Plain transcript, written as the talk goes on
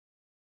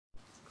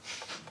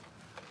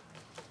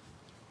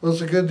Well,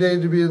 it's a good day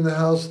to be in the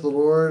house of the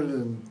Lord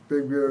in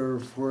Big Bear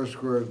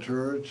Foursquare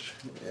Church.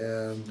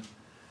 And,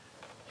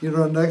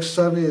 next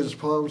Sunday is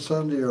Palm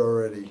Sunday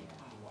already.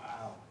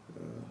 Wow.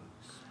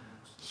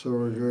 So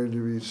we're going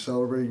to be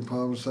celebrating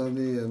Palm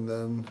Sunday and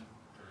then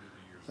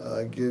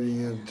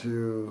getting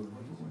into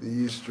the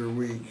Easter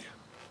week.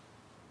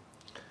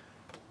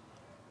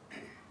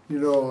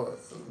 The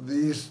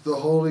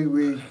Holy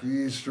Week, the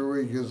Easter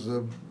week, is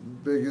the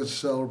biggest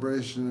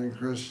celebration in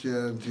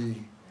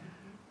Christianity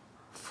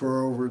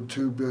for over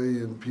 2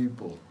 billion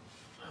people,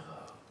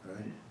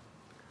 right?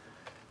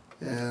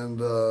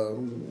 And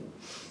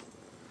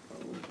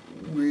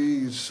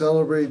we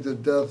celebrate the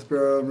death,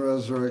 burial, and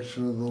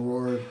resurrection of the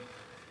Lord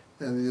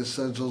and the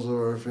essentials of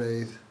our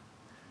faith.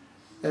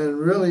 And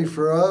really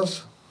for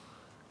us,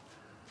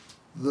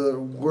 the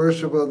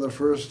worship on the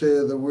first day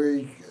of the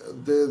week,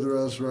 day of the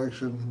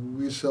resurrection,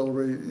 we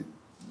celebrate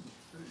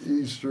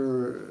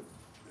Easter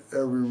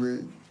every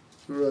week,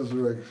 the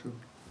resurrection.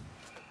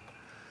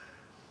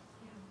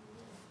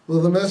 Well,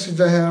 the message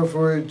I have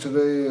for you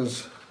today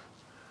is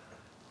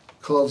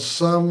called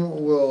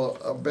Some Will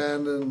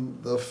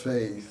Abandon the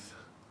Faith.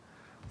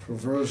 From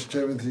 1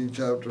 Timothy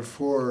chapter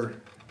 4,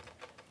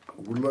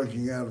 we're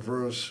looking at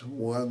verse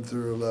 1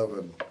 through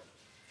 11.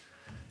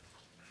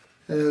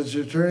 And as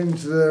you're turning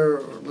to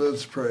there,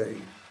 let's pray.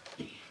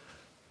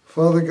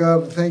 Father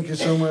God, thank you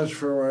so much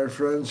for my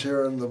friends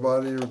here in the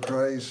body of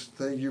Christ.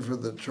 Thank you for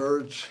the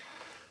church.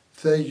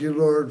 Thank you,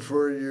 Lord,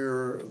 for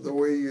the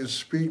way you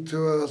speak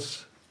to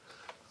us.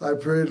 I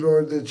pray,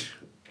 Lord, that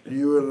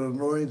you would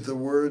anoint the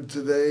word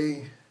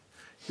today.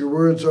 Your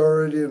word's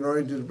already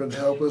anointed, but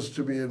help us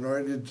to be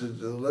anointed to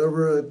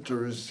deliver it, to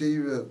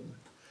receive it.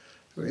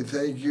 We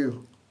thank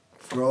you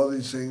for all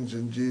these things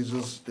in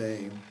Jesus'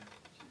 name.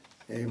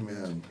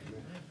 Amen.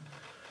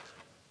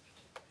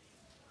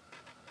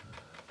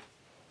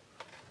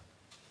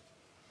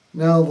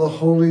 Now the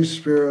Holy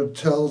Spirit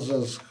tells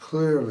us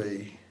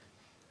clearly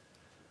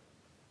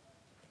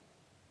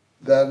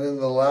that in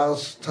the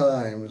last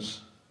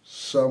times,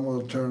 some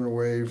will turn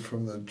away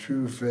from the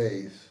true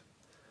faith.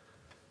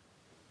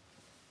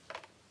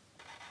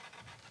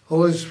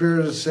 Holy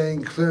Spirit is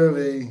saying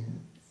clearly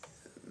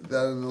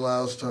that in the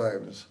last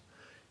times.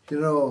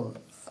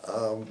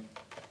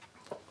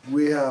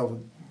 We have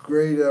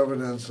great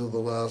evidence of the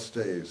last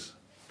days,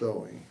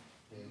 don't we?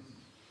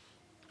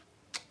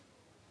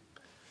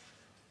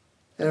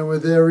 And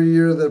with every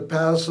year that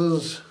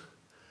passes,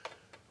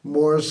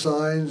 more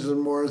signs and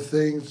more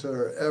things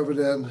are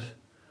evident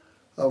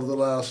of the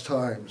last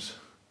times.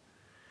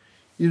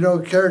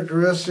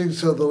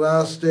 Characteristics of the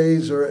last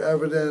days are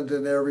evident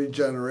in every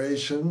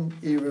generation,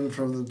 even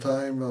from the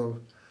time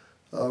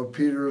of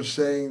Peter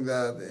saying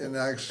that in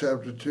Acts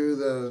chapter 2,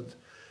 that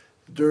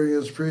during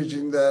his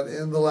preaching, that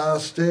in the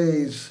last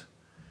days,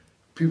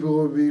 people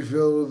will be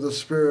filled with the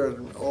Spirit.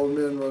 Old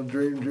men will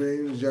dream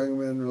dreams, young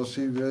men will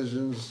see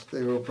visions,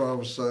 they will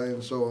prophesy,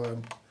 and so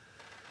on.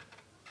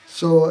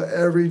 So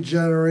every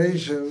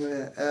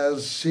generation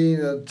has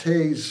seen a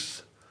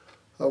taste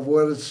of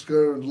what it's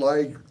going to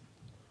like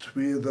to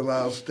be in the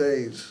last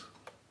days.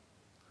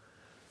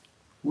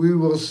 We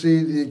will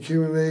see the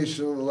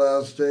accumulation of the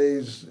last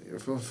days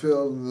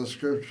fulfilled in the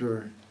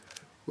Scripture,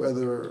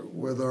 whether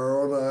with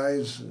our own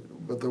eyes,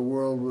 but the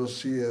world will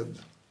see it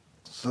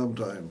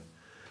sometime.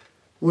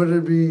 Would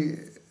it be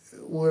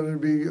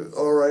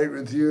all right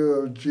with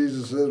you if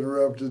Jesus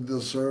interrupted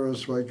this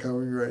service by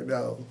coming right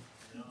now?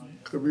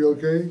 Could be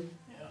okay?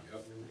 Yeah.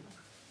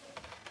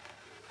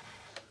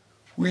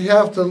 We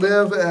have to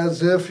live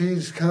as if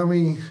he's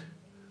coming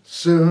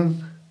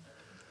soon,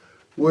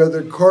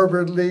 whether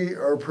corporately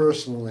or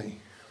personally.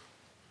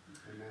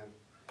 Amen.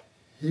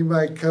 He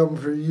might come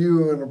for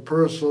you in a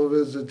personal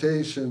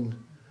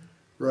visitation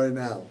right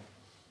now.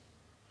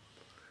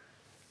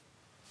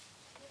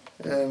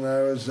 And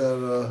I was at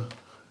a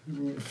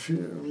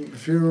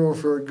funeral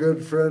for a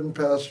good friend,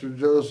 Pastor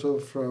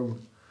Joseph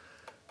from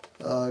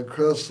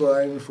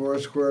Crestline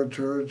Foursquare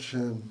Church,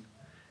 and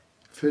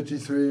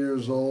 53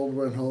 years old,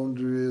 went home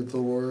to be with the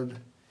Lord.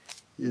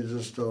 You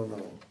just don't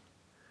know.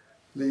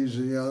 Leaves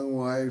a young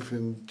wife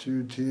and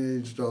 2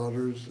 teenage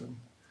daughters,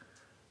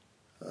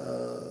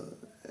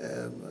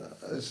 and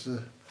it's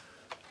the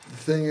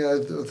thing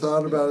I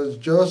thought about is,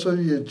 Joseph,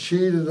 you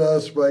cheated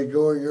us by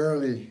going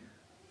early.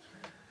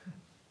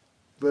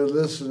 But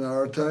listen,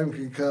 our time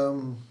can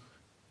come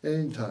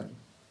anytime.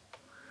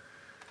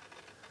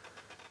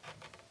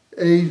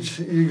 Age,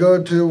 you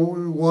go to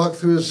walk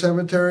through a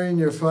cemetery and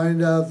you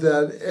find out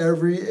that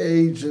every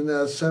age in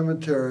that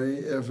cemetery,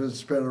 if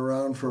it's been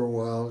around for a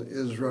while,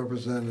 is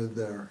represented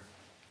there.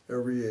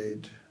 Every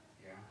age.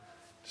 Yeah.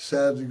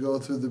 Sad to go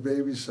through the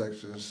baby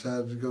section.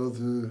 Sad to go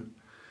through,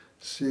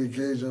 see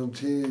occasional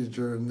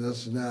teenager and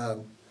this and that.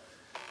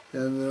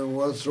 And then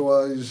once in a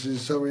while you see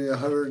somebody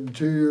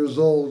 102 years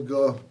old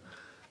go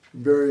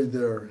buried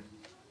there.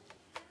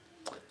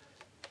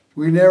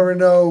 We never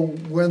know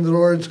when the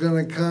Lord's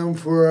going to come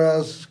for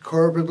us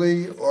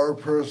corporately or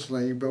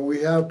personally, but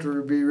we have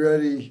to be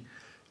ready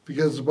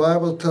because the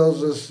Bible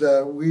tells us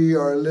that we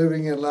are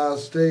living in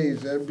last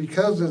days. And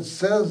because it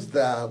says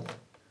that,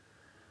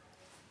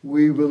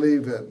 we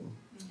believe it.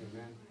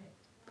 Amen.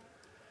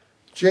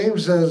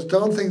 James says,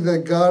 don't think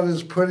that God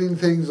is putting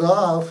things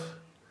off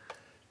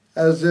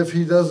as if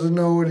he doesn't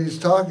know what he's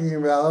talking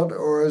about,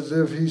 or as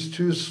if he's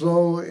too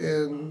slow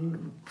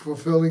in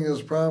fulfilling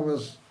his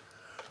promise.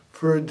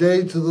 For a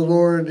day to the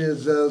Lord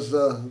is as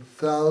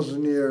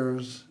 1,000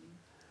 years,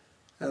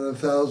 and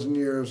 1,000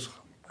 years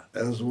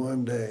as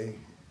one day.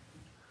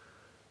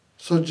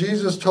 So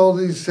Jesus told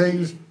these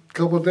things a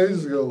couple of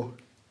days ago.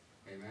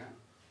 Amen.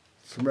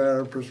 It's a matter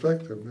of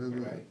perspective,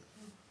 isn't Right. it?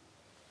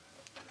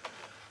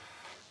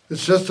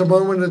 It's just a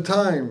moment of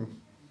time.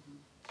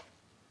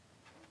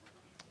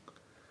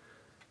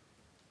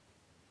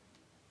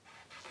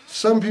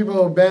 Some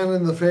people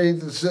abandon the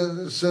faith.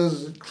 It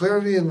says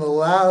clearly in the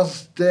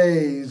last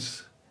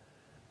days,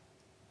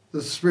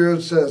 the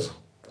Spirit says,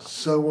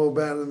 some will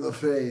abandon the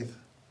faith.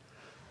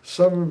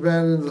 Some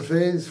abandon the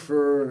faith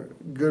for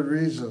good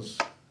reasons.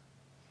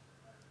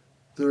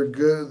 They're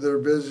good. They're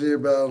busy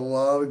about a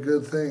lot of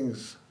good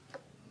things.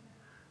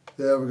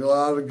 They have a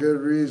lot of good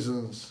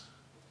reasons.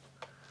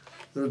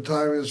 Their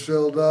time is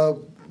filled up.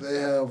 They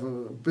have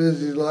a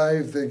busy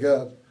life. They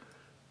got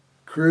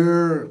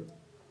career,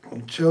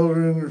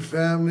 children,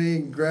 family,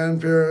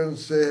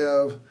 grandparents. They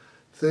have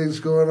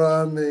things going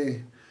on.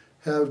 They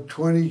have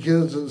 20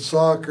 kids in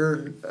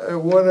soccer,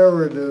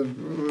 whatever it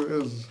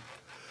is.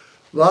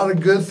 A lot of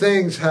good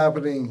things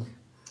happening,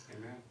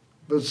 Amen.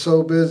 but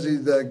so busy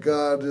that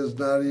God is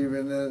not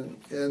even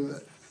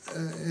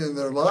in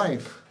their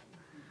life.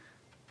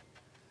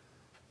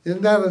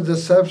 Isn't that a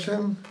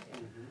deception?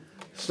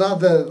 It's not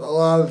that a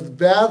lot of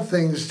bad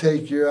things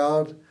take you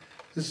out.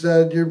 It's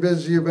that you're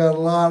busy about a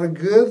lot of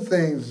good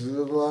things, a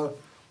lot of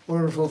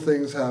wonderful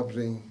things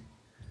happening.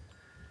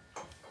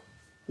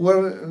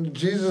 What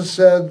Jesus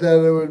said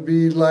that it would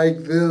be like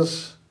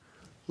this,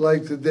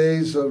 like the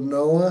days of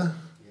Noah.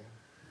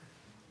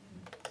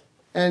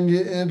 And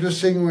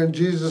interesting when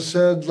Jesus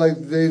said, like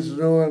the days of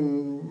Noah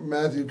in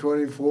Matthew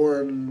 24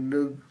 and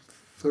Luke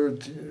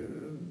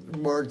 13,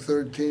 Mark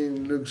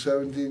 13, Luke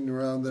 17,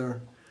 around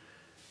there.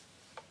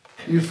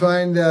 You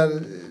find that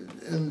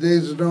in the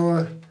days of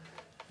Noah,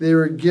 they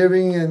were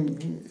giving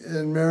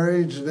in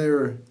marriage, and they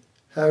were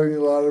having a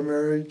lot of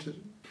marriage,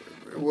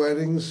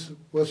 weddings.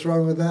 What's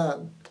wrong with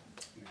that?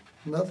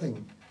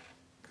 Nothing.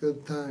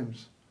 Good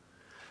times.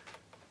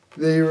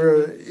 They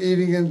were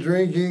eating and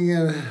drinking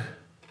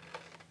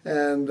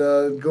and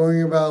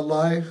going about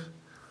life.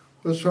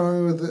 What's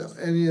wrong with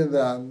any of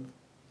that?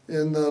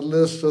 In the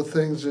list of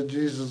things that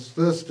Jesus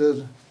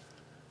listed,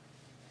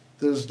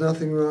 there's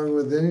nothing wrong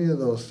with any of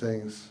those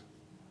things,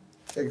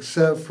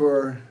 except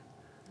for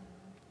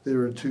they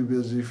were too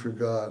busy for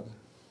God.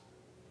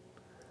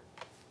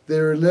 They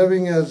were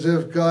living as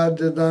if God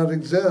did not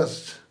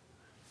exist,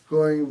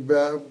 going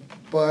back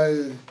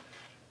by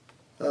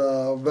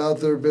about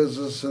their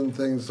business and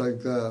things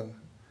like that.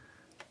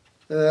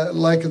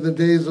 Like in the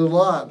days of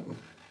Lot,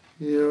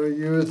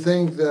 you would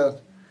think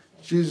that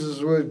Jesus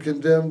would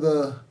condemn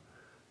the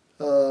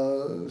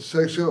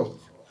sexual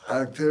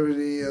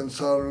activity in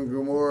Sodom and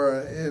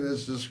Gomorrah in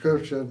his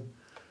description.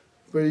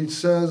 But he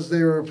says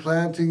they were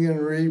planting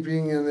and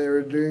reaping and they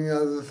were doing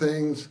other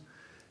things,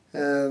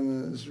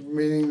 and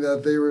meaning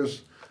that they were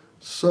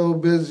so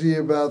busy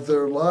about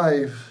their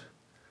life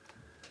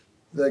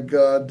that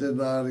God did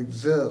not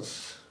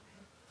exist.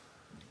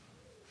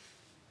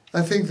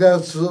 I think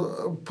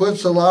that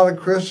puts a lot of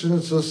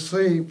Christians to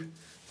sleep.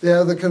 They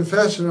have the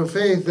confession of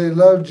faith. They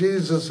love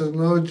Jesus and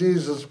know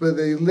Jesus, but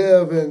they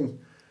live in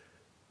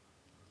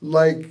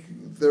like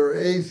they're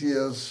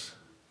atheists,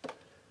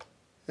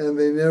 and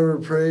they never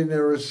pray,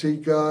 never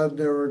seek God,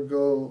 never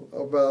go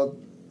about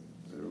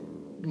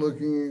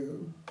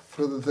looking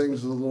for the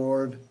things of the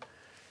Lord.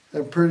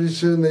 And pretty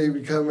soon they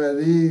become at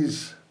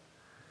ease.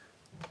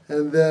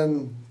 And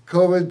then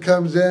COVID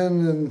comes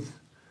in and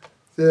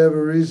they have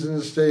a reason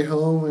to stay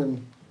home,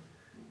 and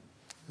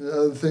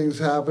other things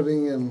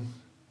happening, and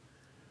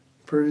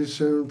pretty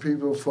soon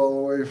people fall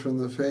away from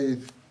the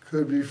faith.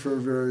 Could be for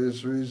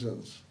various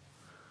reasons.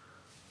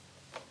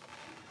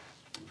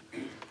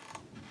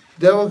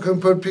 Devil can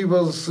put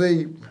people to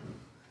sleep.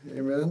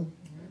 Amen?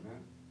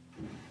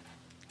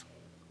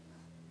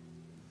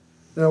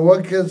 Now,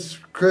 what gets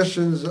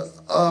Christians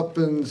up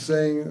and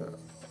saying,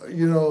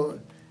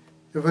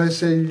 if I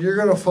say, you're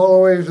going to fall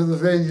away from the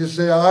faith, you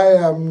say, I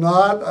am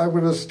not. I'm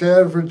going to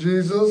stand for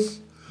Jesus.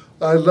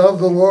 I love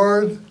the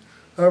Lord.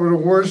 I'm going to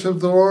worship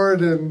the Lord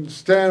and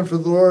stand for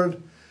the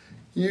Lord.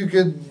 You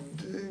could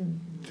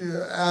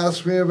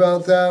ask me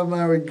about that, and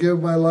I would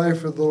give my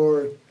life for the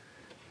Lord.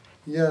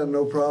 Yeah,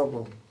 no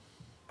problem.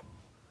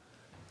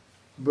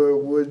 But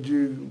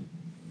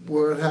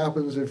what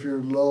happens if you're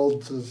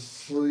lulled to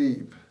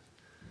sleep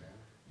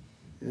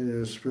in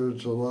your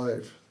spiritual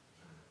life?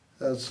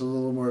 That's a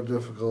little more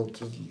difficult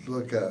to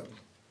look at.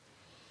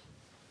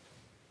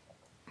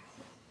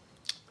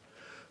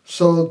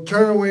 So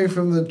turn away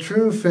from the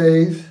true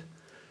faith.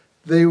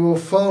 They will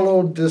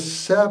follow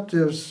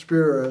deceptive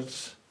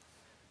spirits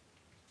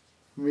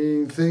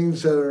meaning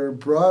things that are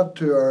brought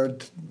to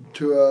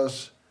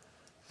us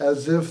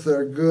as if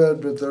they're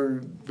good but they're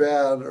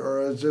bad,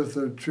 or as if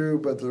they're true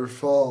but they're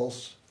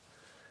false,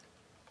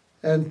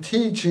 and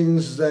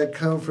teachings that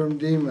come from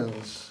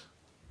demons.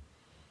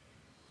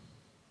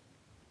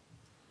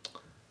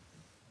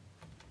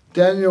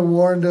 Daniel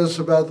warned us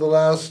about the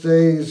last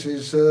days. He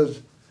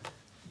says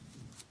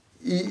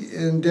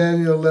in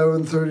Daniel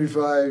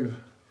 11:35,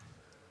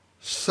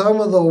 some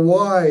of the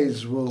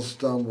wise will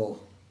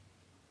stumble.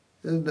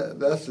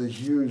 That's a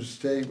huge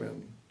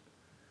statement.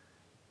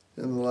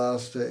 In the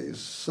last days,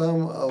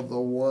 some of the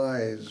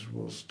wise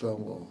will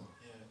stumble.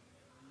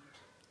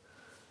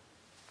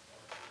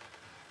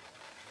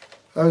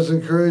 I was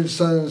encouraged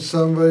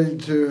somebody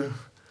to,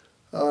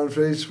 on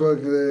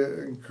Facebook,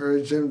 they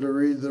encouraged him to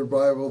read their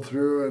Bible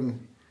through,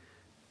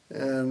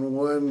 and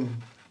one,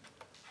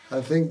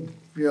 I think,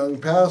 young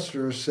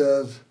pastor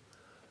said,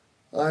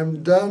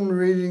 I'm done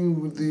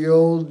reading the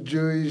old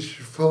Jewish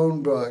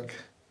phone book,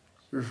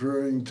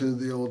 referring to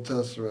the Old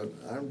Testament.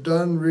 I'm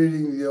done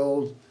reading the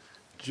old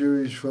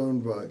Jewish phone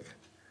book.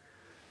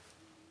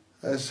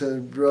 I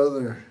said,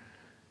 brother,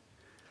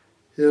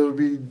 it'll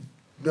be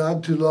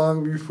not too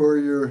long before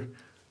you're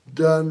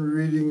done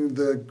reading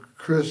the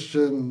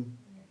Christian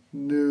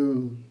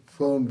new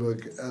phone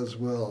book as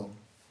well.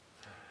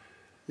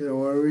 You know,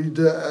 when we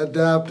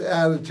adapt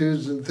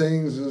attitudes and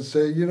things and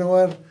say, you know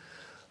what,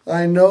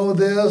 I know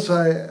this,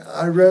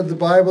 I read the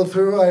Bible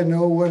through, I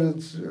know what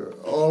it's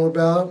all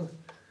about.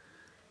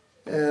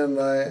 And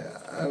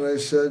I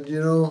said,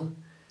 you know,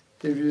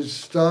 if you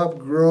stop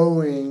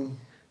growing,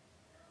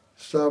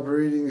 stop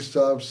reading,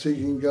 stop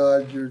seeking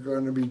God, you're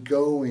going to be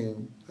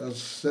going. That's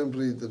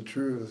simply the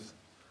truth.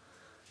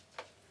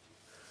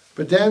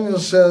 But Daniel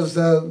says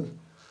that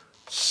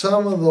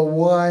some of the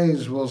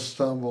wise will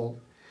stumble.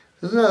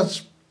 Doesn't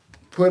that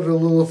put a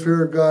little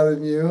fear of God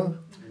in you?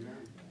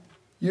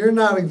 You're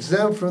not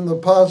exempt from the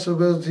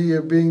possibility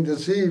of being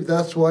deceived.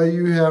 That's why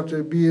you have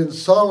to be in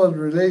solid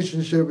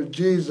relationship with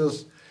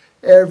Jesus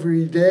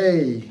every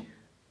day.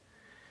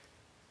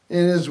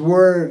 In His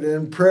Word,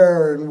 in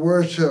prayer, and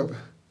worship,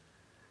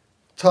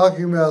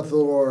 talking about the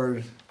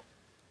Lord,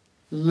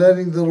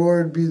 letting the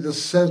Lord be the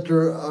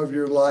center of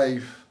your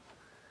life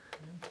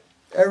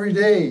every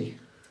day.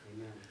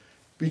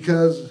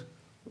 Because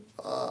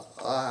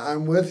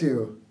I'm with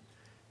you.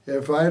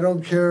 If I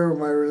don't care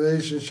my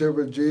relationship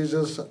with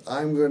Jesus,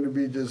 I'm going to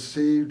be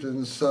deceived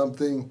in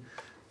something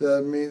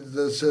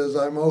that says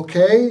I'm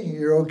okay,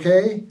 you're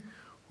okay,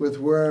 with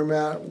where I'm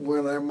at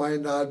when I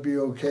might not be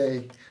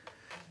okay.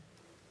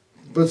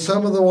 But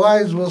some of the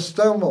wise will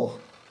stumble.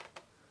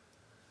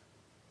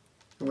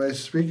 Am I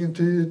speaking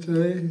to you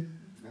today?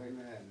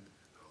 Amen.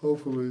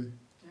 Hopefully.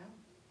 Yeah.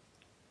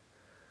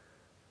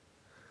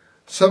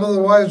 Some of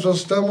the wise will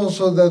stumble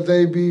so that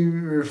they be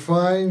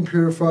refined,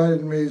 purified,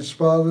 and made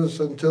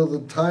spotless until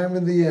the time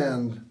of the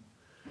end.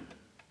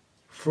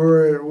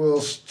 For it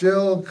will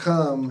still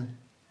come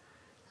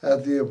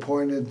at the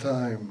appointed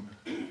time.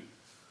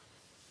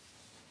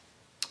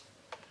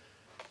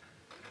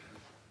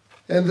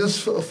 And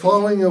this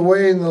falling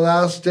away in the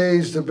last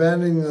days,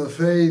 abandoning the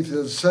faith,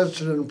 is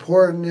such an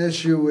important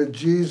issue with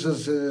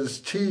Jesus and His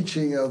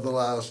teaching of the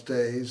last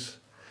days.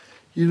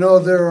 You know,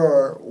 there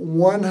are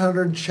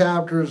 100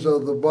 chapters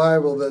of the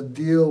Bible that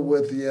deal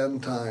with the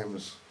end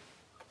times.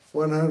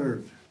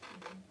 100.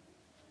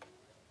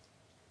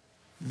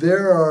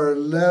 There are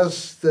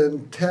less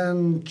than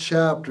 10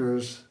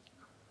 chapters,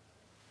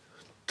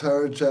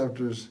 Torah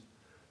chapters,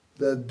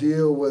 that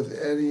deal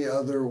with any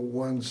other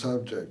one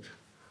subject.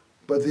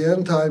 But the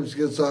end times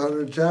gets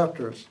 100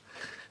 chapters.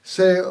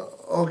 Say,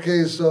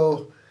 okay,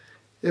 so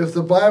if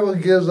the Bible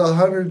gives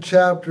 100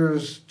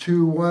 chapters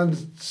to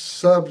one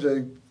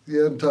subject,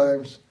 the end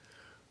times,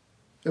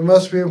 it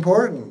must be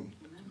important,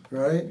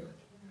 right?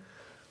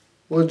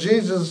 Well,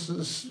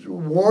 Jesus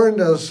warned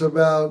us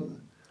about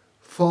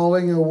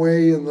falling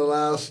away in the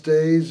last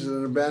days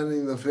and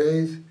abandoning the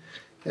faith.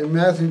 In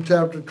Matthew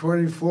chapter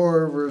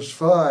 24, verse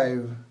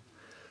 5,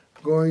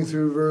 going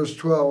through verse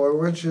 12, I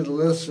want you to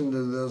listen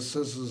to this.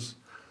 This is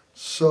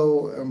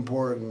so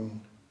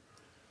important.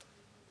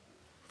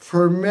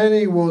 For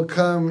many will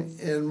come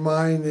in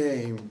my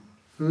name.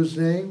 Whose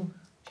name?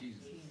 Jesus.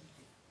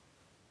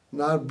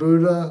 Not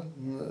Buddha.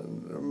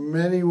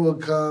 Many will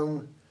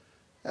come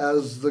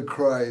as the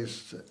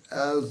Christ,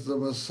 as the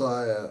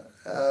Messiah,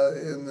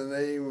 in the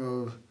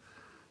name of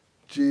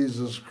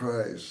Jesus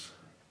Christ,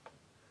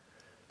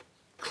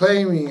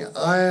 claiming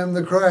I am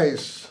the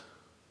Christ,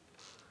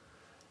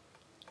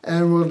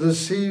 and will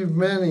deceive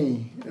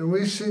many. And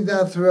we see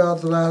that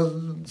throughout the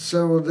last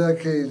several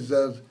decades,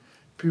 that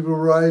people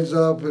rise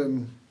up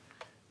and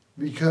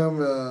become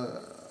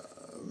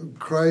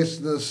Christ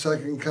in the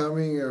second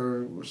coming,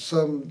 or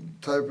some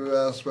type of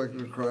aspect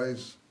of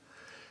Christ.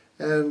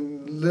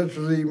 And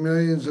literally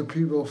millions of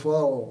people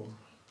follow.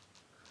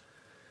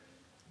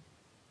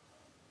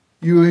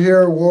 You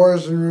hear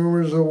wars and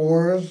rumors of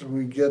wars,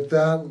 we get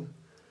that.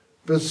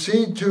 But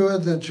see to it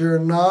that you're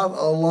not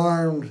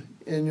alarmed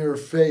in your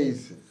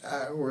faith.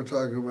 We're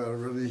talking about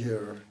really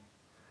here.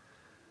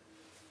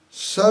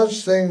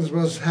 Such things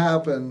must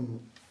happen,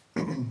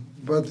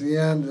 but the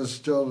end is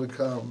still to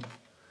come.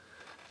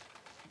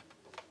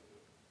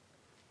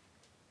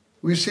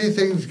 We see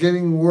things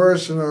getting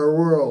worse in our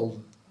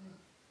world.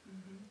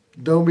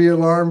 Don't be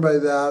alarmed by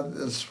that.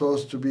 It's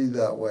supposed to be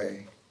that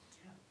way.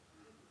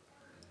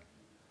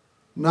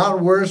 Not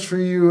worse for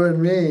you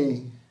and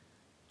me,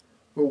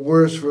 but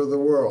worse for the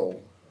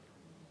world.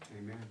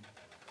 Amen.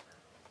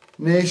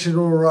 Nation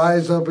will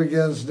rise up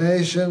against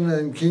nation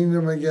and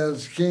kingdom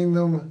against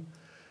kingdom.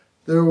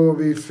 There will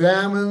be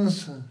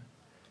famines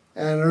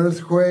and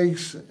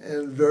earthquakes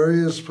in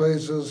various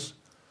places.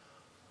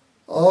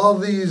 All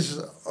these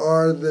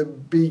are the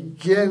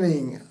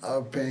beginning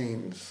of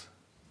pains.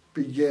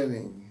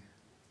 Beginning.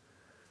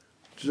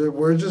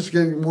 We're just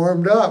getting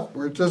warmed up.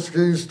 We're just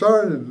getting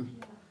started.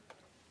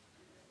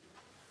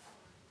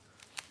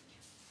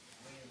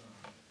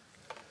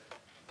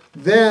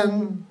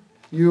 Then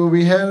you will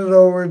be handed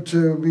over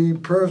to be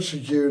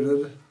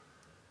persecuted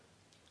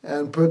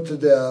and put to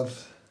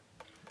death,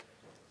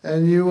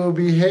 and you will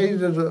be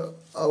hated of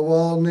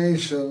all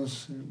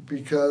nations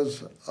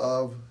because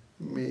of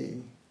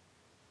me.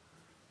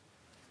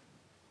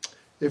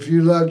 If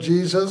you love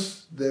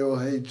Jesus, they will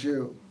hate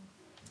you.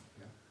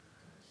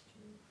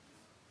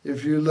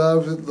 If you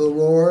love the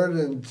Lord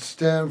and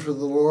stand for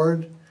the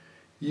Lord,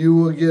 you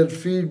will get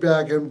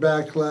feedback and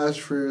backlash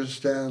for your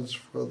stance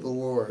for the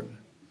Lord.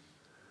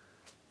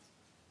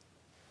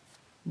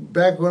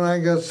 Back when I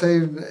got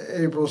saved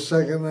April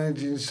 2nd,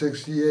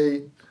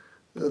 1968,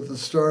 at the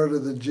start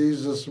of the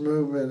Jesus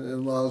movement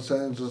in Los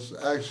Angeles,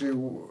 actually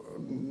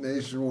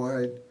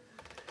nationwide,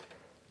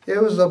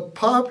 it was a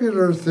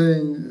popular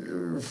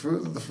thing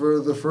for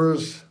the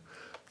first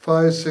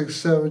 5, 6,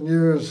 7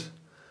 years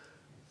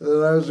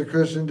that I was a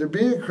Christian to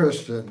be a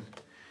Christian.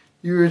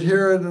 You would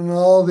hear it in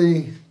all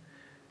the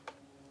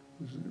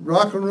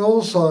rock and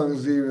roll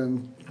songs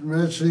even,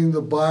 mentioning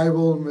the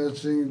Bible,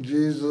 mentioning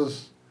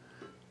Jesus,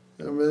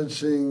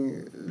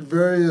 mentioning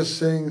various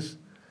things.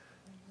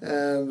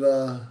 And,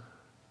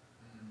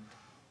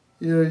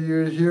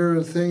 you'd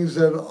hear things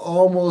that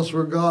almost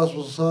were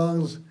gospel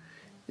songs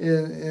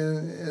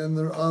on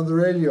the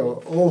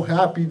radio. Oh,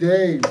 Happy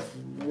Day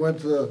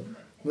went to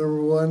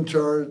 #1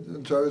 chart.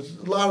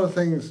 A lot of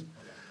things.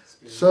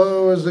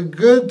 So it was a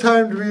good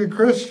time to be a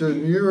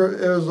Christian. It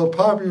was a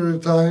popular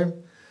time,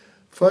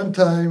 fun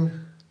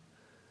time,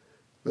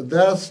 but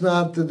that's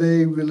not the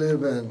day we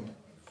live in.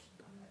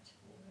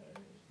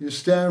 You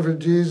stand for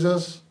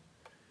Jesus.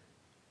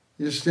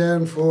 You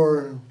stand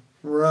for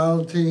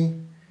morality.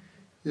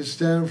 You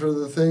stand for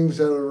the things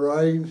that are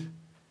right.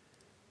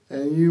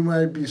 And you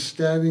might be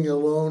standing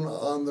alone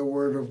on the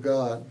Word of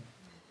God.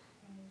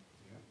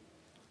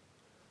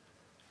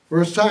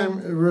 Verse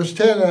 10,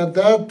 at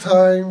that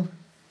time,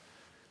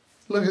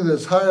 look at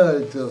this,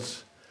 highlight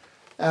this.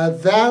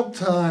 At that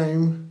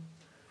time,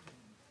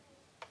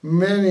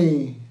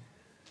 many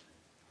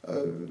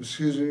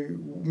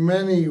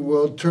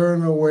will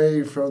turn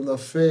away from the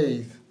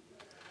faith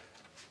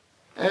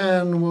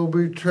and will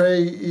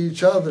betray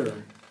each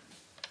other.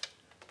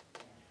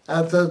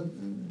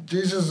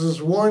 Jesus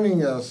is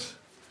warning us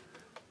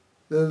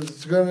that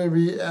it's going to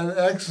be an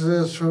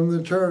exodus from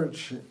the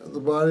church, the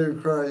body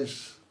of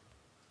Christ.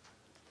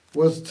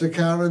 What's to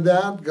counter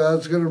that?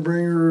 God's going to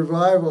bring a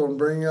revival and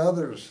bring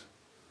others.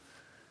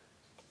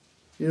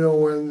 You know,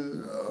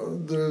 when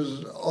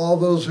there's all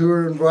those who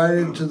are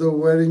invited to the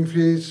wedding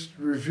feast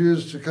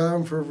refuse to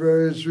come for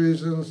various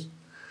reasons,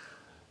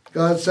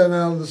 God sent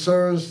out the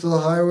servants to the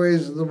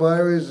highways and the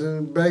byways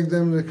and begged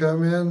them to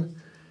come in.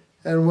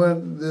 And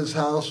when this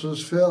house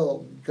was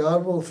filled,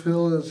 God will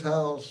fill his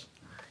house.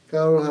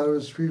 God will have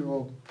his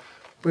people.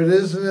 But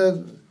isn't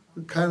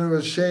it kind of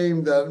a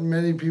shame that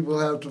many people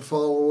have to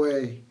fall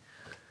away?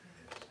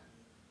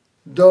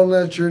 Don't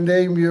let your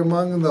name be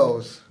among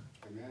those.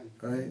 Amen.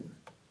 Right?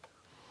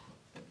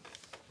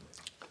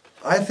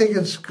 I think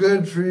it's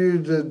good for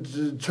you to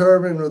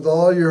determine with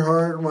all your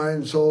heart,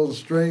 mind, soul, and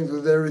strength,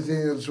 with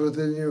everything that's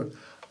within you,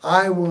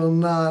 I will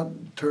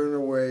not turn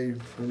away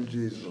from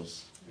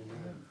Jesus.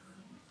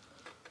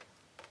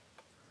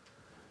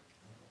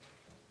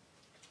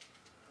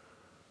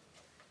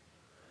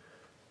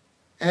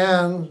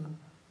 And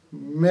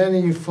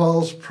many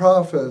false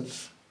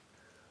prophets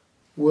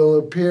will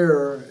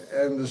appear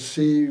and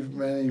deceive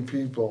many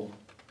people.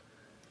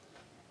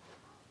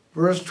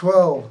 Verse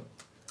 12,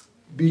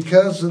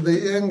 because of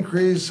the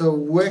increase of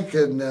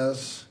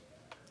wickedness,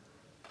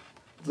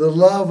 the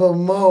love of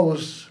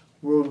most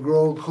will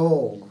grow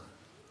cold.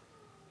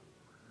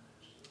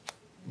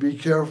 Be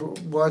careful,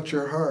 watch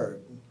your heart.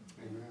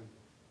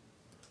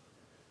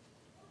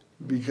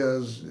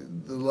 Because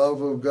the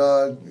love of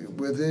God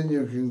within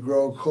you can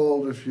grow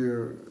cold if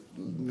you're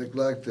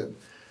neglected.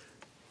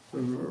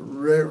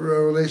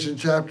 Revelation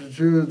chapter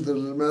 2, the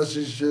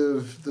message to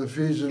the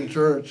Ephesian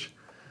church.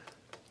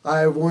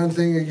 I have one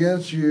thing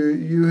against you,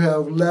 you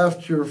have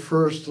left your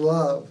first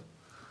love.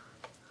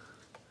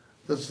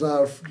 Let's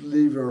not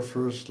leave our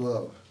first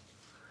love.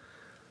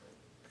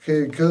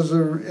 Okay, because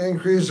of the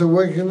increase of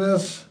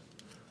wickedness,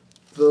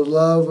 the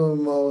love of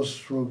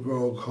most will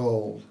grow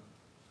cold.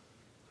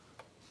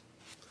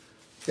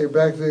 Okay,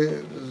 back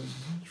to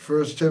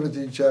 1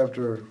 Timothy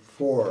chapter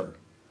 4.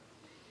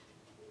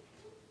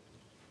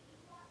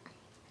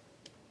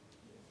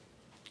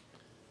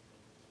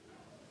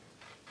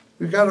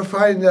 We've got to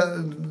find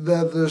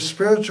that the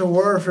spiritual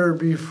warfare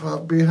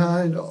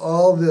behind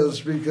all this,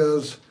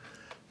 because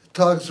it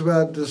talks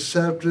about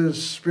deceptive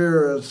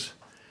spirits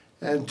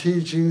and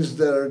teachings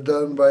that are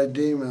done by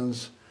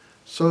demons.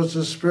 So it's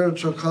a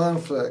spiritual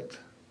conflict.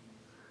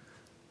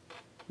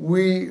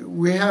 We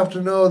have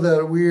to know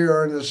that we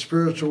are in a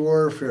spiritual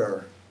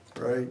warfare,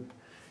 right?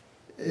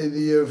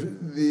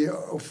 The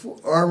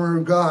armor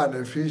of God,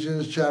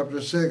 Ephesians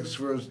chapter 6,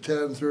 verse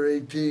 10 through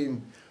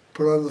 18,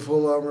 put on the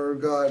full armor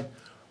of God.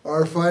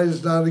 Our fight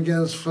is not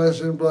against flesh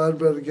and blood,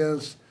 but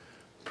against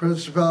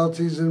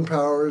principalities and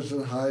powers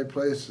in high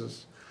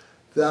places.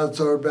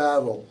 That's our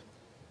battle.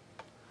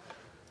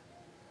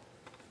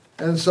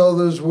 And so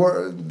there's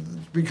war,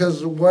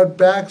 because what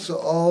backs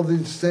all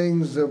these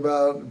things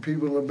about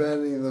people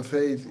abandoning the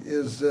faith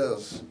is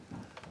this.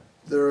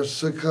 They're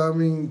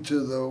succumbing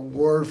to the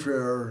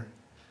warfare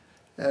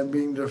and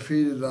being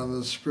defeated on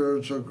the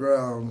spiritual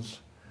grounds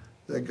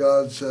that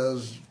God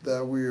says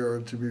that we are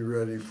to be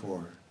ready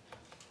for.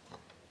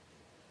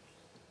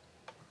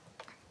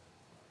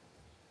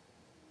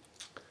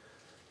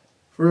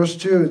 Verse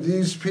 2,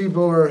 these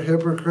people are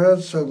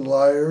hypocrites and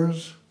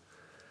liars,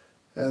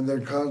 and their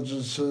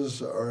consciences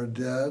are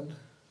dead.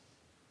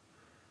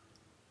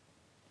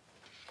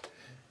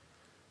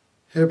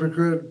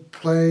 Hypocrite,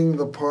 playing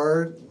the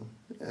part,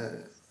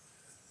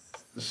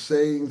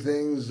 saying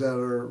things that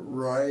are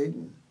right,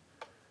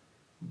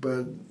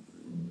 but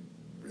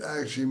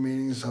actually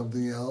meaning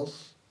something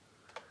else,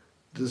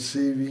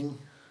 deceiving.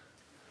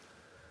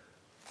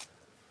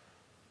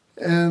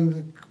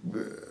 And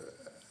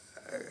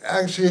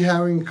actually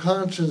having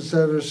conscience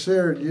that are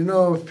seared. You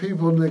know, if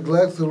people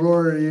neglect the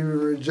Lord or even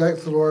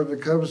reject the Lord,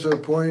 it comes to a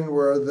point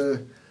where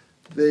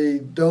they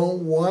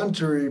don't want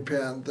to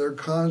repent. Their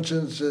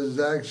conscience is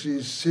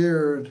actually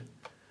seared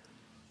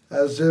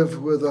as if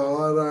with a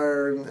hot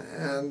iron,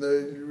 and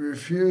they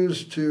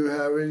refuse to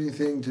have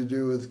anything to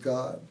do with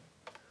God.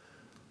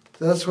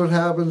 That's what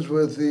happens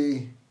with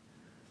the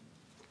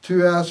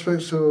two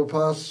aspects of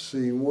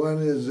apostasy. One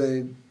is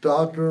a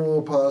doctrinal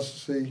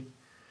apostasy,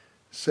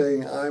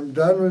 saying, I'm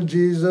done with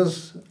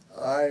Jesus,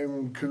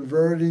 I'm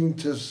converting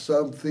to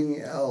something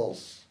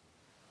else.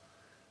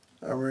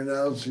 I'm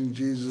renouncing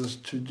Jesus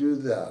to do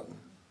that.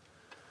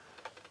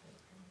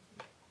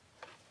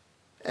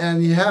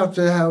 And you have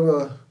to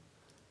have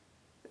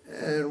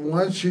and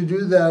once you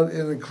do that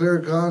in a clear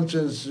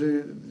conscience,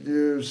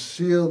 you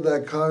seal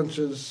that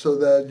conscience so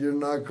that you're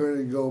not going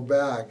to go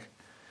back.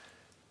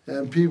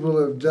 And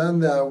people have done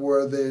that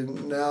where they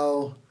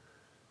now,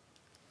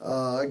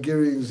 I'll give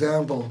you an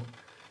example.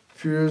 A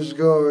few years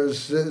ago, I was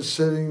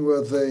sitting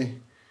with a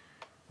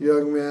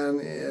young man,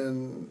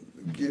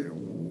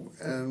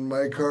 and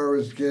my car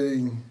was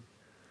getting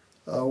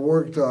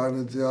worked on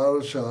at the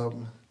auto shop,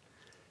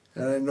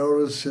 and I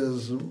noticed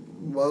his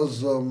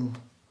Muslim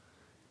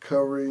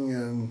covering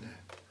and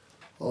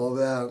all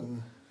that,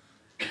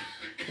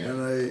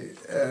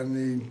 and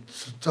he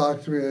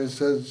talked to me. And I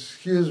said,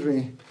 "Excuse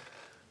me,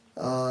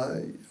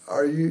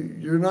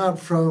 you're not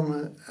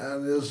from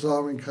an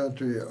Islamic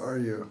country, are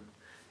you?"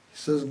 He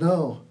says,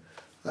 "No."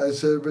 I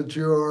said, "But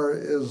you are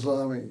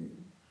Islamic,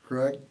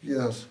 correct?"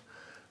 "Yes."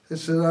 I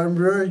said, "I'm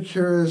very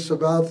curious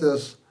about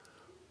this.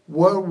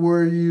 What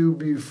were you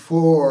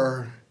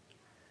before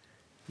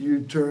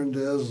you turned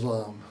to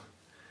Islam?"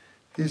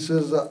 He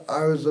says,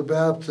 "I was a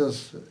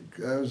Baptist,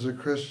 I was a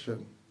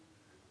Christian."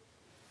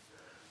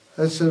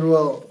 I said,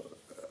 "Well,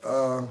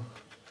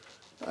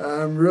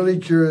 I'm really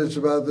curious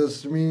about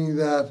this, meaning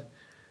that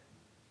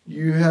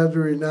you had to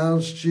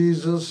renounce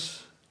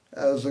Jesus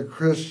as a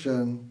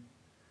Christian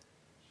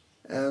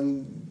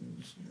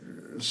and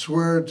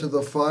swear to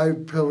the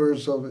 5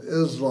 pillars of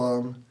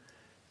Islam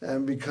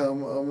and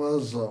become a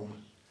Muslim."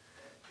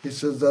 He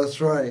says,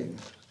 "That's right.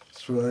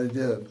 That's what I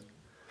did."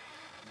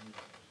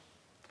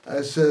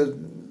 I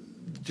said,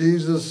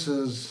 "Jesus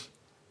is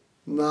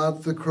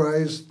not the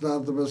Christ,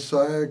 not the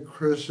Messiah.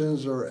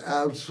 Christians are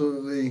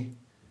absolutely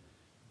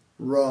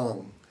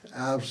wrong.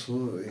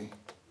 Absolutely."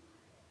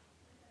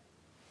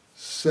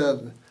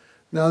 Said,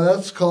 now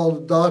that's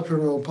called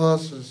doctrinal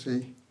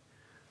apostasy.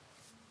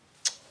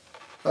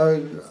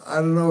 I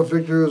don't know if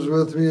Victor was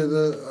with me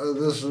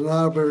this or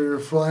not, but we were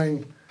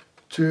flying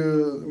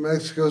to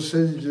Mexico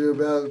City to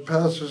do a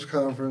pastor's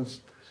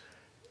conference,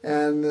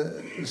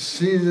 and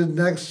seated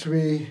next to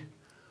me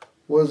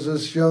was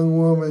this young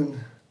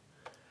woman,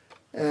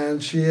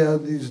 and she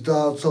had these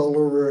dots all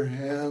over her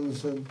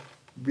hands and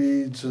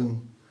beads,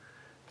 and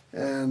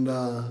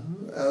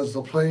as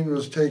the plane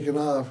was taking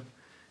off,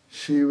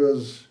 she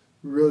was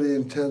really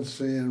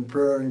intensely in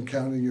prayer and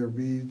counting her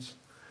beads,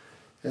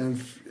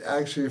 and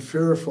actually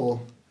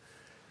fearful.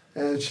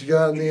 And she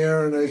got in the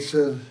air, and I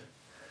said,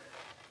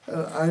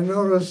 "I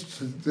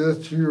noticed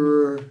that you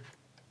were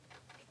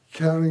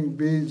counting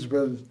beads,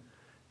 but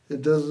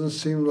it doesn't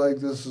seem like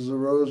this is a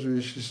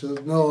rosary. She says,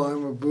 no,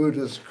 I'm a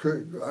Buddhist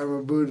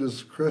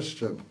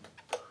Christian.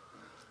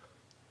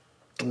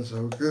 I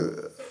said,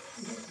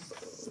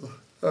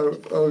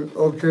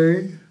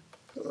 okay,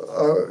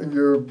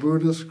 you're a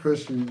Buddhist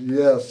Christian?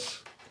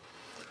 Yes.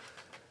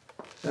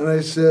 And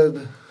I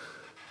said,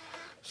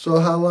 so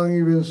how long have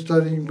you been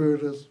studying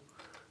Buddhism?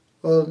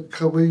 Well, a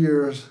couple of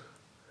years.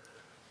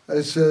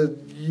 I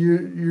said, you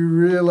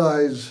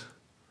realize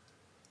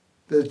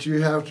that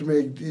you have to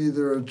make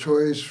either a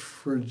choice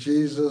for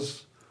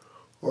Jesus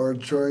or a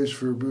choice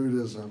for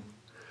Buddhism.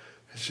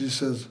 And she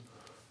says,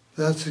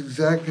 that's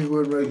exactly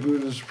what my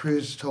Buddhist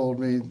priest told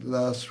me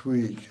last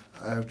week.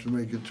 I have to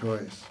make a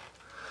choice.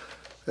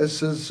 I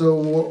said, so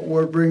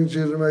what brings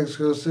you to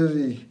Mexico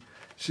City?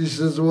 She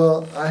says,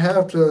 well, I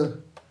have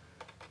to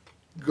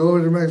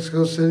go to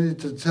Mexico City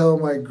to tell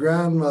my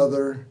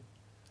grandmother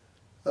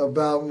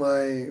about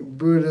my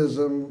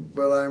Buddhism,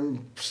 but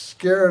I'm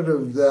scared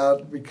of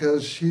that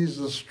because she's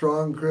a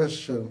strong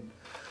Christian.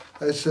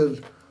 I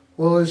said,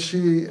 well, is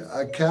she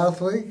a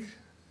Catholic?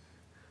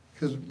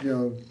 Because,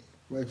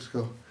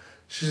 Mexico.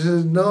 She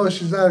says, no,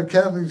 she's not a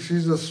Catholic.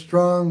 She's a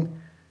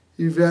strong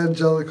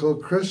evangelical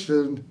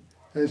Christian,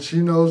 and she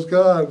knows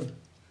God.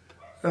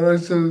 And I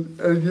said,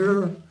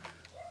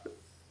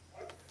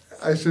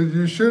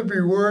 you should be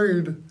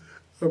worried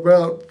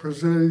about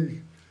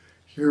presenting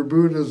your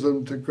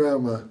Buddhism to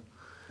Grandma,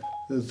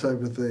 this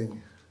type of thing.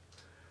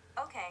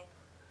 Okay,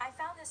 I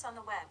found this on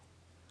the web.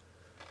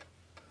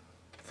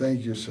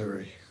 Thank you,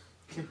 Siri.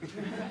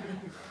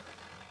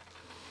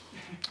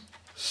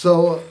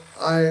 So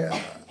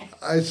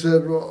I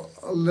said, well,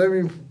 let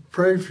me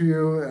pray for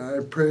you, and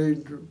I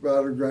prayed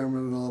about her grandma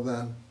and all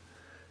that,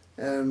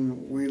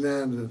 and we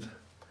landed.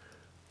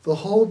 The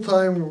whole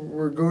time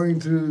we're going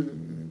through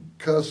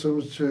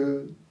customs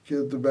to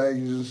get the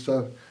baggage and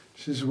stuff,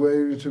 she's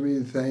waving to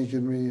me,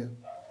 thanking me.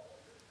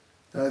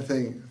 And I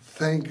think,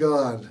 thank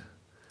God.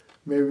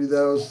 Maybe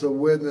that was the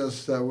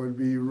witness that would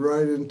be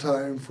right in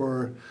time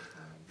for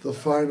the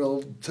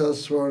final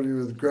testimony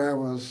with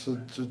Grandma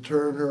to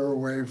turn her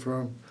away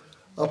from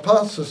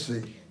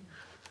apostasy.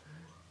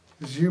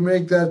 As you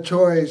make that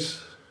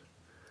choice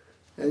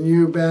and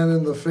you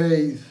abandon the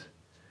faith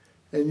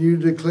and you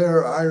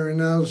declare, I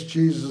renounce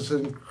Jesus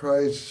and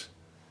Christ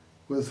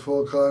with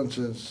full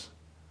conscience,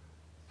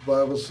 the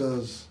Bible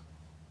says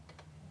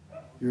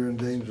you're in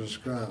dangerous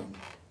ground.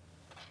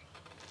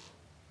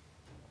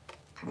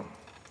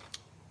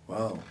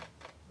 Wow.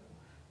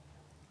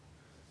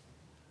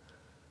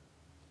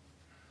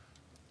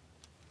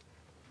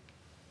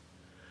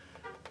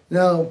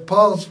 Now,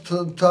 Paul's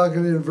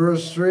talking in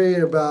verse 3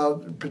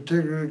 about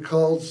particular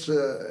cults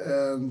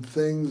and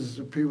things,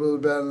 people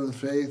abandon the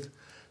faith,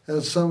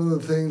 and some of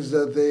the things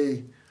that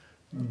they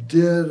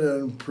did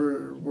and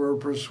were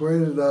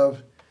persuaded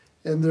of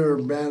in their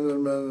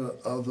abandonment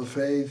of the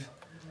faith.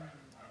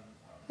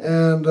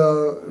 And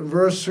in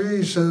verse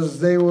 3 says,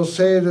 they will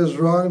say it is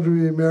wrong to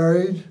be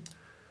married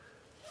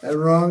and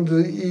wrong to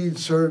eat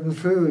certain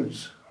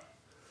foods.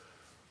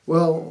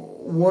 Well,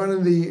 one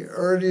of the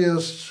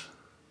earliest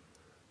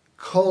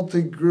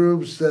cultic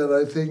groups that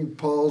I think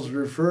Paul's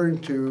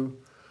referring to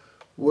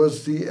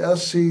was the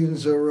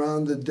Essenes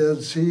around the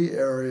Dead Sea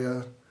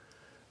area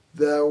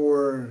that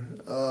were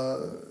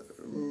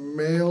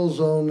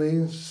males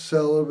only,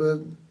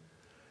 celibate,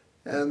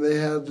 and they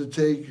had to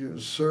take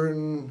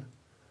certain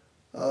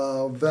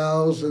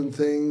vows and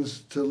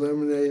things to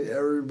eliminate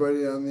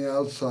everybody on the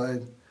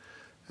outside.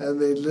 And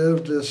they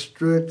lived a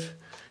strict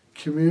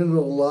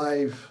communal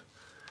life,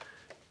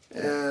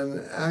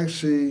 and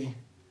actually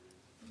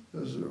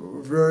was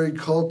very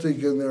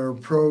cultic in their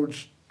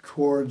approach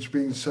towards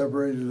being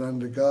separated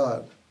unto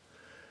God.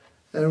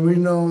 And we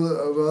know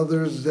of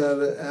others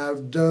that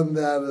have done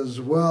that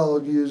as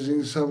well,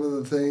 using some of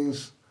the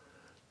things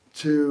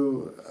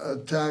to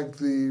attack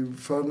the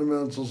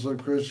fundamentals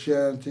of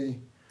Christianity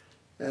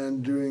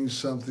and doing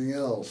something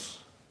else.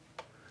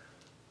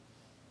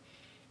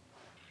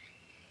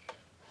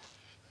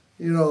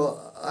 You know,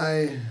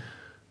 I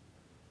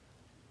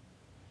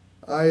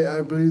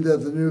believe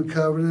that the new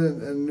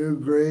covenant and new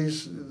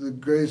grace, the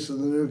grace of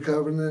the new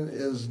covenant,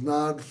 is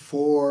not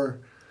for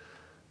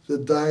the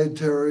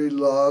dietary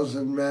laws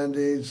and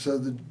mandates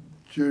of the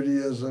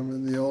Judaism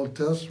in the Old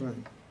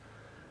Testament.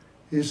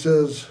 He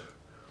says,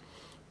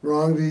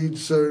 wrong to eat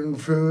certain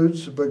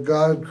foods, but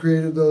God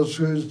created those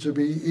foods to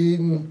be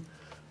eaten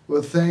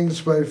with thanks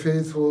by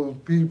faithful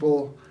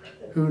people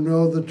who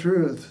know the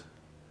truth.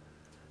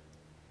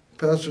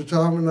 Pastor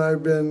Tom and I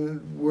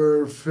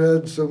were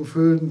fed some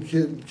food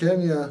in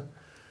Kenya,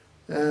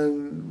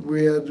 and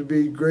we had to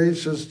be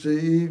gracious to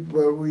eat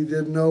what we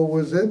didn't know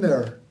was in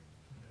there.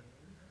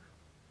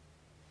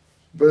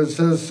 But it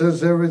says,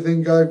 since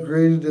everything God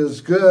created is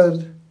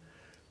good,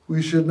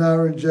 we should not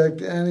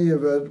reject any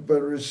of it,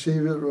 but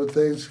receive it with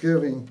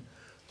thanksgiving.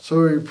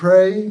 So we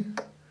pray.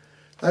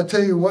 I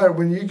tell you what,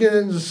 when you get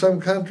into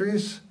some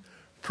countries,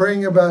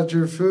 praying about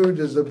your food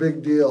is a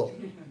big deal.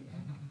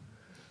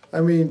 I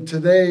mean,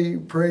 today,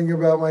 praying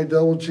about my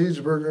double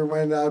cheeseburger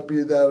might not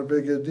be that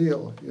big a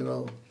deal, you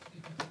know.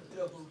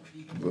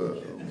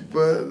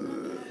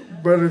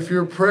 but if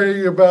you're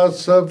praying about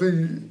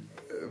something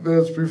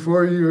that's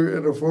before you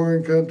in a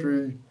foreign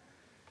country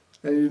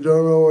and you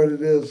don't know what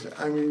it is,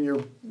 I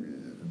mean,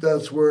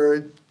 that's where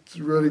it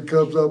really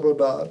comes up a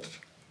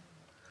notch.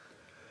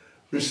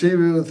 Receive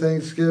it with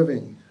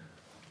thanksgiving.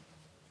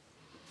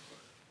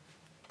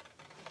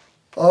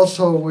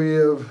 Also, we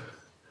have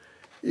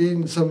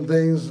eaten some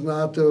things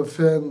not to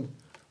offend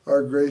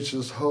our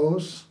gracious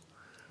hosts.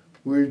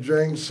 We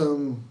drank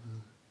some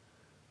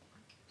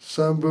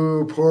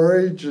sambu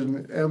porridge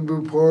and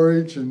embu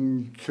porridge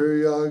and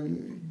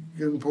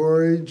kuryagan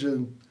porridge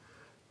and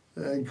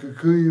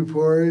kikuyu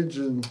porridge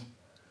and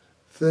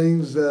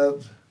things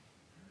that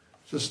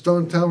just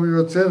don't tell me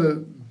what's in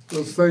it.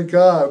 Just thank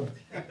God.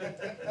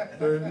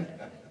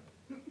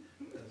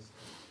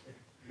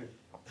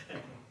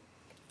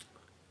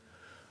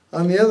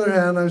 On the other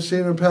hand, I've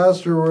seen a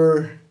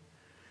pastor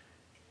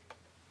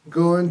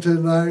going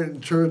to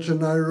church in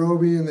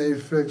Nairobi and they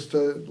fixed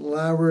an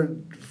elaborate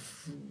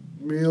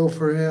meal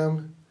for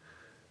him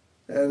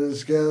and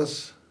his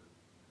guests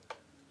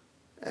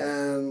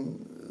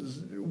and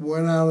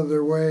went out of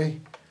their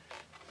way,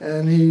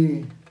 and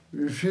he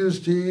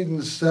refused to eat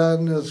and sat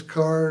in his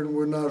car and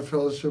would not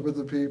fellowship with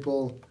the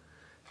people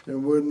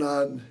and would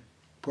not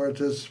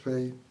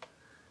participate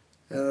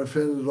and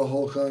offended the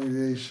whole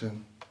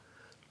congregation.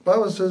 The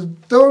Bible says,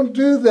 don't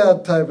do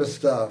that type of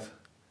stuff.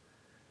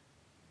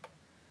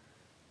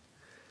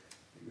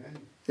 Amen.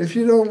 If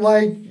you don't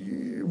like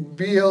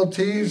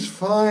BLTs,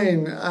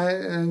 fine.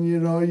 And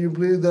you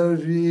believe that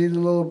if you eat a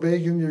little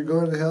bacon, you're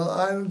going to hell.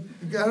 I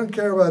don't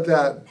care about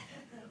that.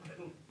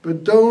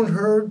 But don't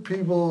hurt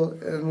people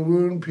and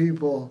wound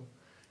people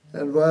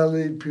and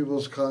violate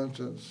people's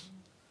conscience.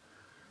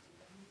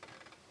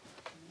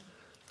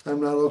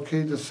 I'm not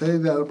okay to say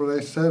that, but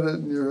I said it,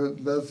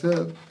 and that's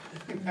it.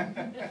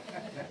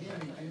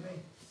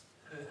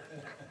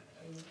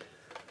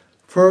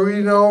 For we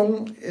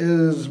know it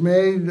is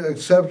made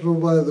acceptable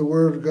by the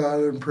word of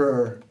God in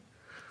prayer.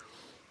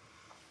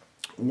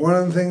 One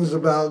of the things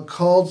about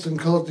cults and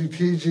culty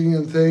teaching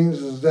and things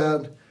is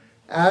that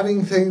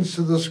adding things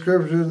to the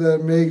scripture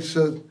that makes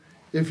it,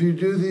 if you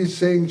do these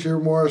things, you're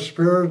more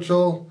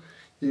spiritual,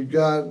 you've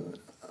been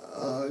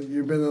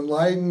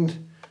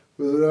enlightened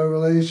with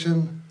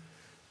revelation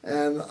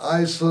and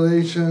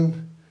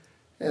isolation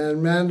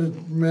and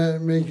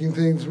making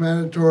things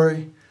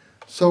mandatory.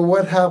 So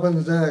what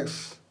happens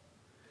next?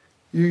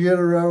 You get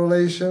a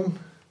revelation,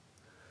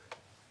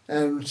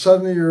 and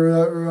suddenly your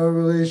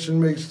revelation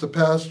makes the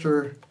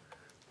pastor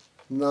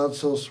not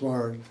so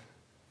smart,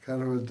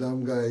 kind of a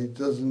dumb guy. He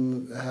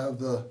doesn't have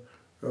the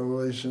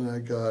revelation I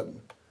got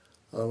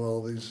on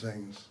all these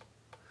things.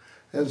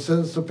 And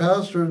since the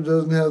pastor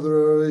doesn't have the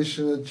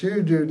revelation that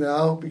you do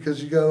now,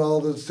 because you got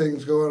all these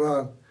things going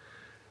on,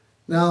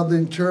 now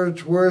the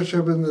church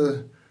worship and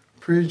the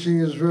preaching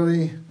is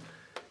really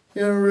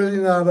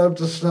not up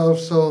to snuff,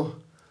 so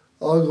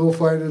I'll go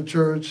find a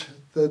church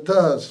that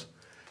does.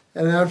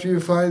 And after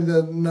you find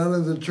that none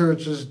of the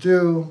churches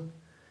do,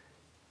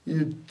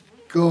 you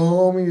go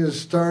home and you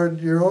start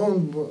your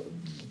own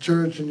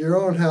church in your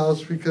own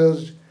house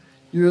because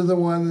you're the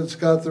one that's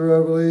got the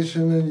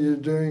revelation and you're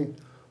doing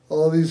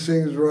all these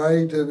things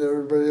right and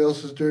everybody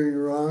else is doing it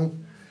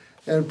wrong.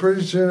 And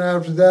pretty soon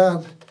after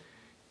that,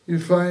 you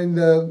find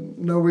that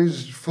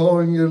nobody's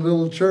following your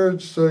little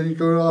church, so you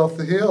go off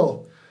the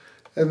hill.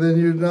 And then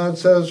you're not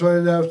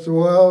satisfied after a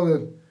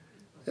while,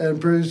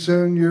 and pretty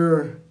soon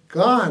you're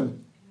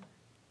gone.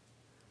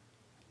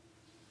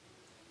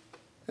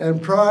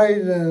 And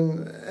pride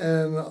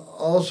and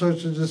all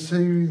sorts of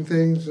deceiving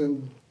things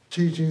and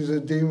teachings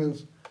and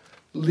demons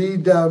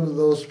lead down to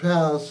those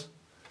paths,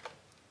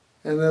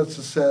 and that's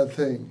a sad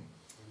thing.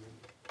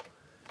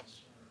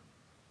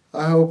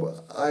 I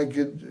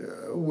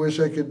wish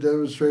I could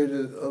demonstrate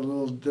it a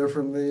little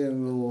differently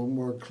and a little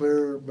more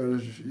clear, but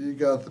if you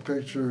got the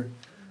picture,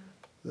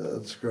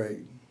 that's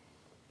great.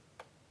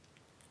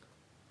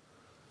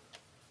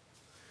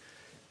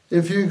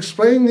 If you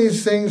explain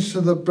these things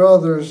to the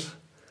brothers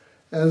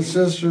and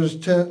sisters,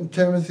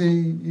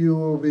 Timothy, you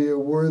will be a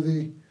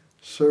worthy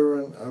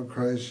servant of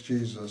Christ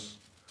Jesus,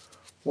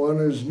 one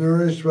who's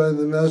nourished by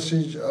the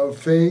message of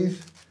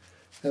faith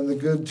and the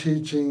good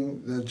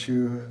teaching that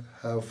you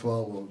have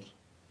followed.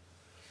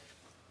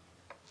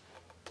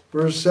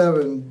 Verse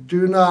 7,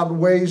 do not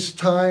waste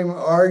time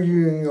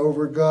arguing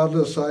over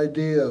godless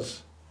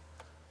ideas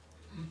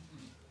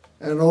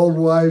and old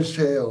wives'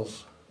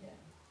 tales.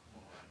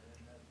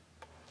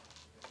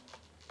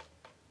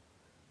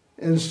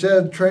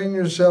 Instead, train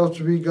yourself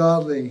to be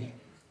godly.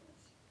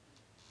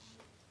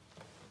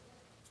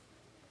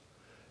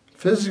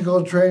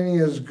 Physical training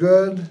is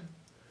good,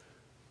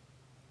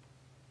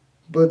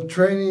 but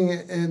training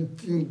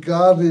in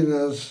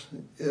godliness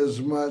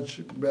is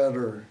much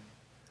better,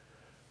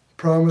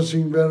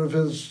 promising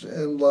benefits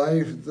in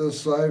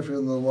this life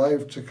and the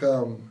life to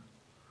come.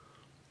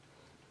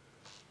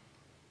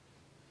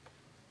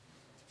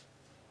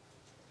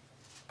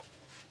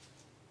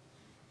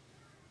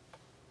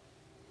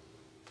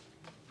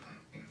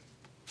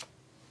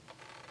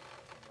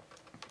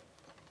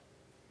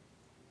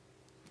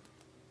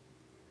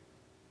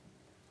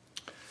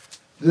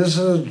 This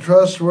is a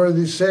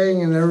trustworthy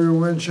saying, and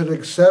everyone should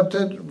accept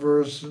it.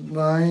 Verse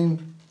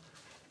 9,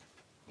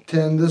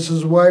 10. This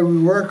is why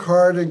we work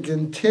hard and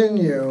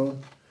continue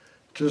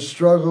to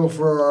struggle,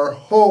 for our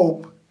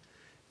hope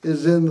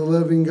is in the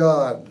living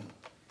God,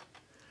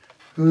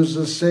 who is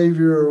the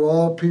Savior of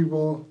all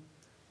people,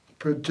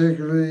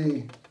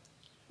 particularly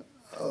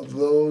of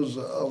those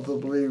of the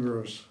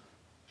believers.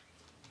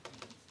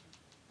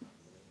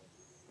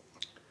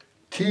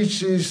 Teach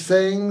these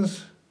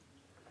things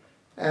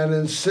and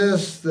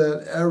insist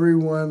that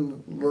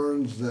everyone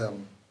learns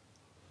them.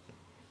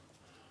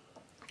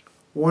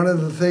 One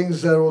of the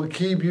things that will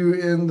keep you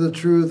in the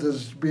truth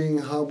is being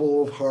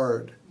humble of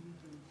heart,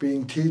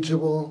 being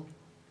teachable.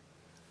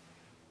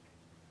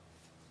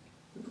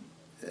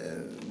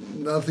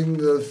 Nothing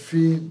that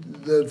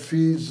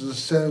feeds the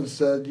sense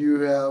that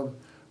you have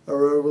a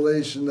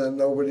revelation that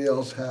nobody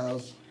else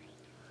has.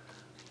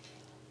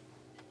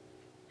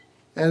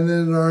 And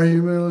in our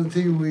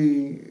humility,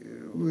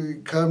 we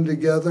come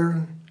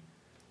together,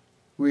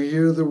 we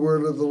hear the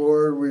word of the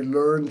Lord, we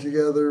learn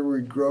together,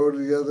 we grow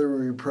together,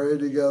 we pray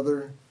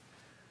together.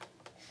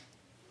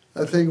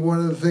 I think one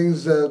of the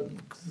things that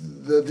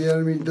the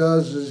enemy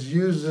does is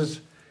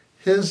uses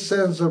his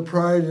sense of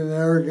pride and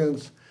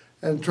arrogance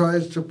and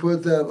tries to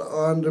put that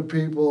onto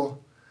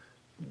people,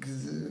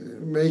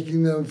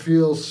 making them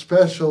feel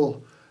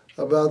special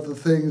about the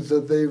things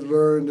that they've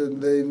learned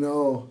and they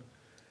know,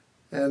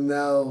 and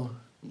now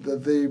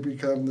that they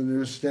become the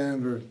new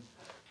standard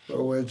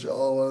for which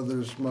all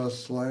others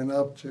must line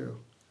up to.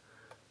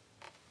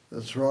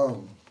 That's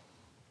wrong,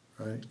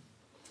 right?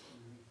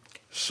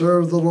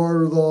 Serve the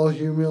Lord with all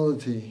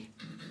humility.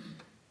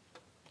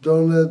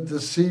 Don't let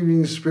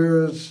deceiving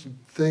spirits,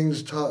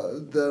 things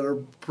that are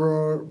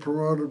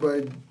promoted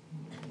by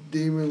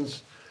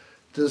demons,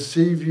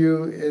 deceive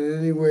you in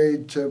any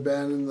way to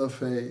abandon the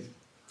faith.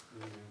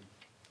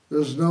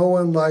 There's no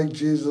one like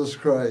Jesus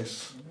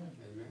Christ.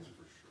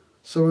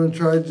 Someone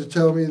tried to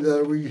tell me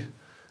that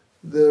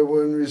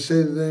when we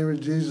say the name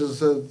of Jesus,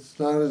 that's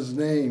not his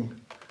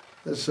name.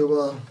 I said,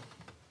 well,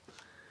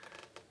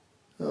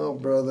 oh,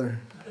 brother.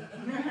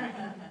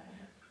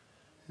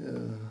 Yeah.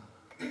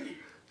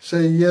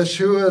 Say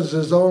Yeshua is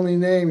his only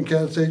name. You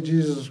can't say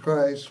Jesus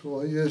Christ.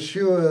 Well,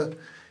 Yeshua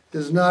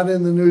is not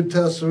in the New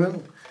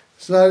Testament.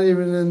 It's not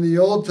even in the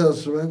Old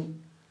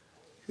Testament.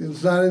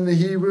 It's not in the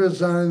Hebrew.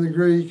 It's not in the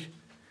Greek.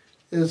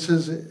 It's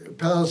his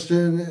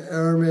Palestinian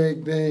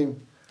Aramaic name.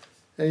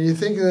 And you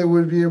think that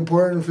would be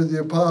important for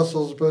the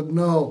apostles, but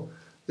no.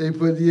 They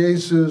put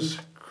Jesus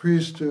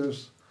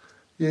Christus,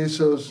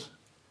 Jesus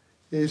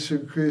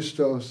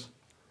Christos,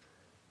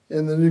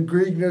 in the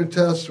Greek New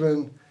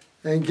Testament,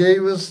 and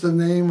gave us the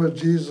name of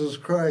Jesus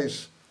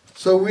Christ.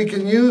 So we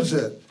can use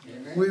it.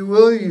 Amen. We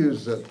will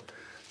use it.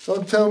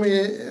 Don't tell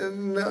me,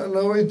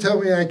 nobody tell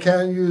me I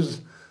can't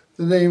use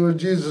the name of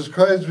Jesus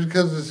Christ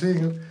because it's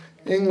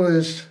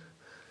English.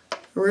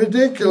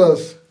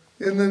 Ridiculous.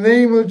 In the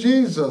name of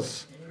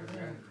Jesus.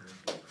 Amen.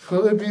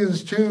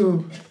 Philippians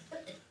 2,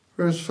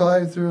 verse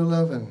 5 through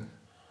 11.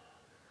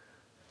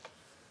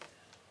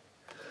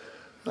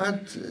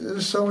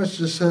 There's so much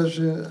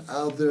deception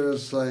out there.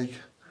 It's like,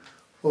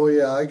 oh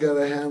yeah, I got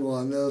a handle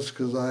on this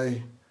because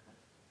I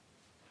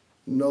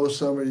know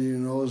somebody who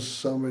knows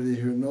somebody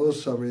who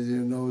knows somebody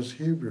who knows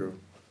Hebrew.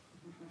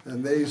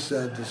 And they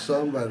said to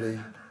somebody,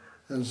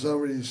 and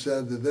somebody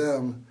said to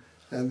them,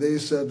 and they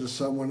said to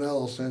someone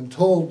else, and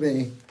told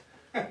me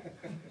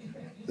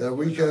that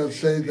we can't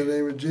say the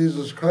name of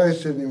Jesus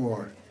Christ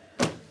anymore.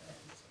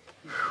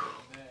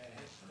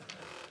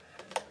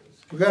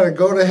 We got to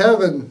go to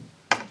heaven.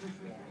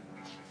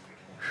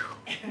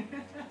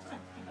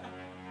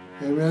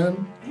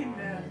 Amen?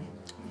 Amen.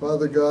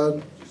 Father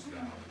God,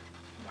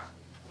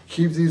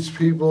 keep these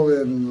people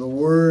in the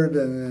Word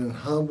and in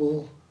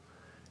humble,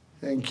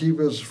 and keep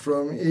us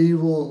from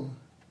evil,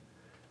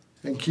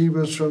 and keep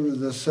us from the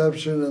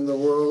deception in the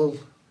world.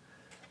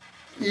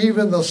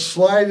 Even the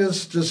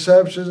slightest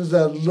deceptions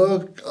that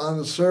look on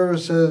the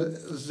surface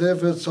as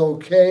if it's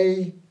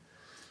okay.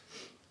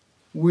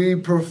 We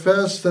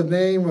profess the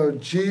name of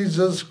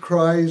Jesus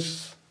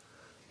Christ,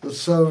 the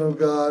Son of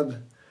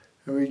God,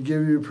 and we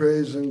give you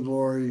praise and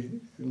glory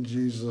in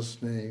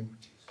Jesus' name.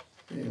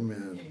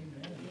 Amen.